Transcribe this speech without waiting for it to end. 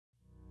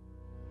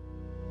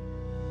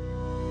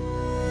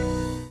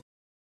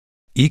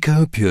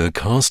ECOPUR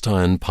cast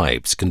iron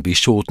pipes can be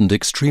shortened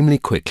extremely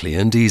quickly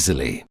and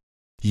easily.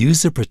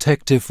 Use a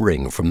protective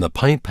ring from the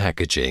pipe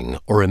packaging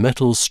or a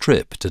metal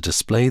strip to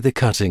display the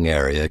cutting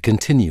area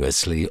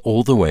continuously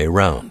all the way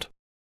round.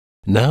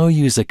 Now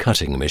use a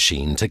cutting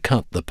machine to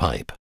cut the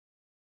pipe.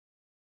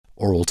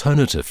 Or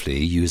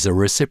alternatively, use a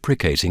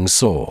reciprocating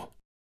saw.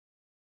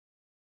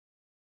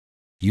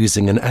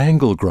 Using an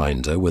angle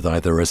grinder with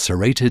either a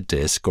serrated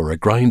disc or a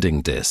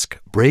grinding disc,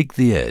 break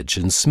the edge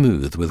and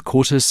smooth with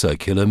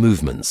quarter-circular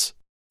movements.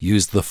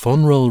 Use the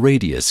vonRoll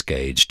radius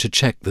gauge to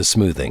check the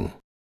smoothing.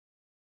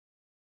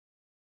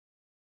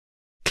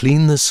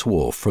 Clean the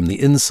swarf from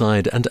the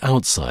inside and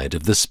outside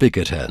of the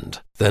spigot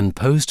end, then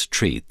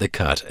post-treat the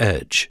cut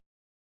edge.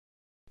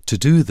 To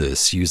do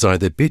this, use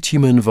either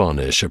bitumen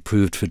varnish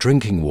approved for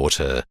drinking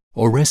water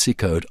or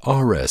Resicoat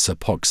RS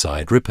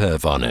epoxide repair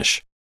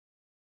varnish.